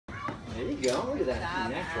There you go. Look at that.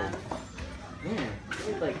 Job, Natural. Man,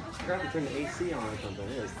 it's like grab and turn the AC on or something.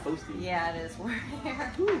 It is toasty. Yeah, it is.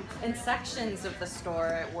 In sections of the store,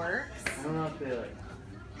 it works. I don't know if they like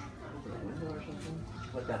open a window or something.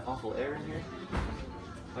 Let that awful air in here.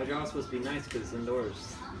 My job's supposed to be nice because it's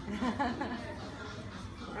indoors.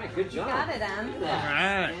 All right, good job. You got it, Em. Look at that. All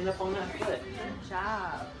right. Stand up on that foot. Good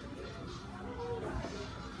job.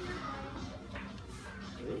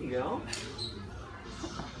 There you go.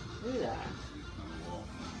 Look at that.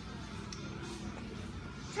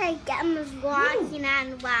 It's like Emma's walking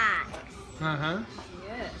on rocks. Uh-huh.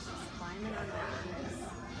 She is. She's climbing on that.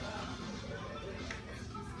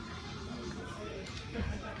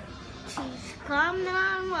 She's climbing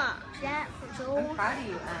on rocks. That's for I'm sure. proud of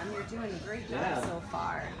you, Em. You're doing a great job Yeah. so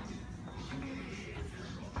far.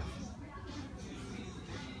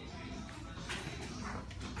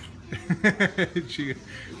 She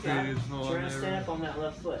Try is full on to stand there. up on that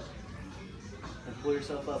left foot and pull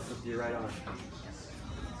yourself up with your right arm.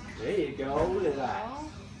 There you go. Look at that.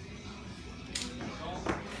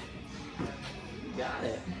 You got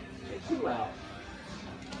it. Get you out.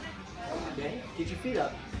 Okay, get your feet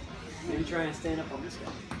up. Maybe try and stand up on this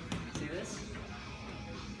one. See this?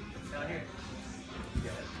 Down here.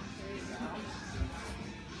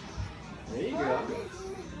 There you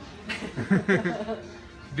go.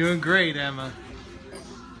 Doing great, Emma.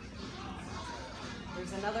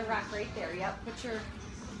 There's another rock right there. Yep, put your...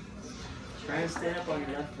 Try and stand up on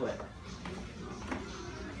your left foot.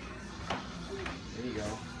 There you go.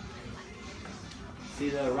 See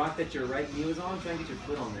the rock that your right knee was on? Try and get your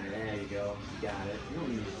foot on there. There you go. You got it. You don't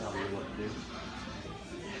need to tell me what to do.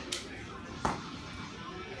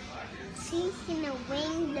 She's gonna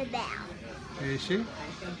ring the bell. Is she? I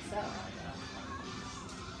think so.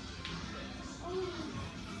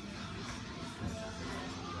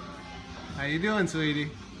 How you doing, sweetie?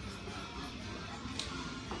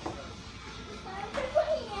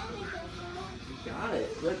 You got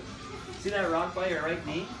it. Look. See that rock by your right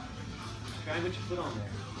knee? Try and put your foot on there.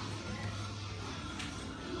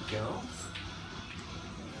 There you go.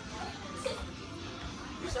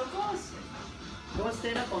 You're so close. Go and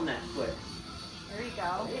stand up on that foot. There you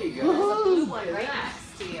go. There you go. There's a blue one Look at right that.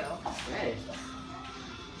 next to you. Hey.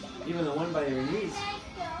 Even the one by your knees.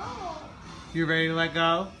 You ready to let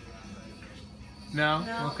go? No?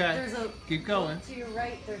 No, Okay. there's a, Keep going. To your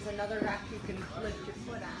right, there's another rock you can lift your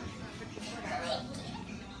foot on. Put your foot on.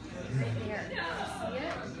 Right there. See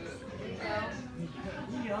it? There you go.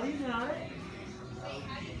 You know, you got it.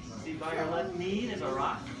 See by your left knee, there's a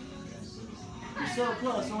rock. You're so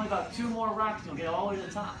close. Only about 2 more rocks. You'll get all the way to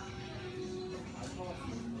the top.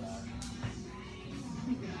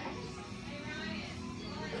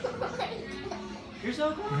 You're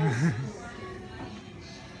so close.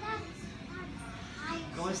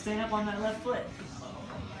 Go and stand up on that left foot.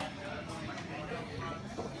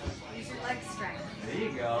 Use your leg strength. There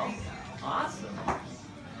you go. Awesome.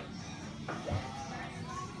 There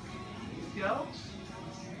you go.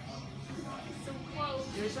 So close.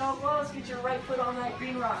 You're so close. Get your right foot on that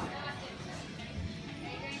green rock.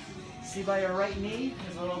 See by your right knee,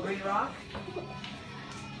 there's a little green rock. There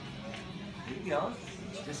you go.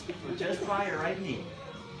 Just by your right knee.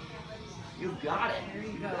 You got it. There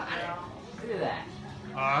you You go, got girl. it. Look at that.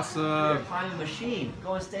 You're a Awesome. climbing machine.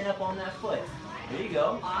 Go and stand up on that foot. There you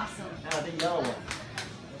go. Awesome. Now the yellow one.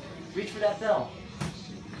 Reach for that bell.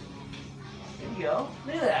 There you go.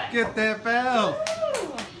 Look at that. Get that bell.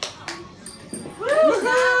 Woo!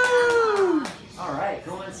 Woohoo! All right,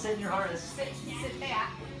 go and sit in your harness. Sit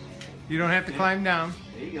back. You don't have to climb down.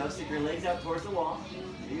 There you go. Stick your legs out towards the wall.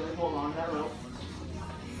 There you go. Hold on to that rope.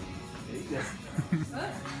 There you go.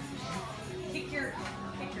 Kick your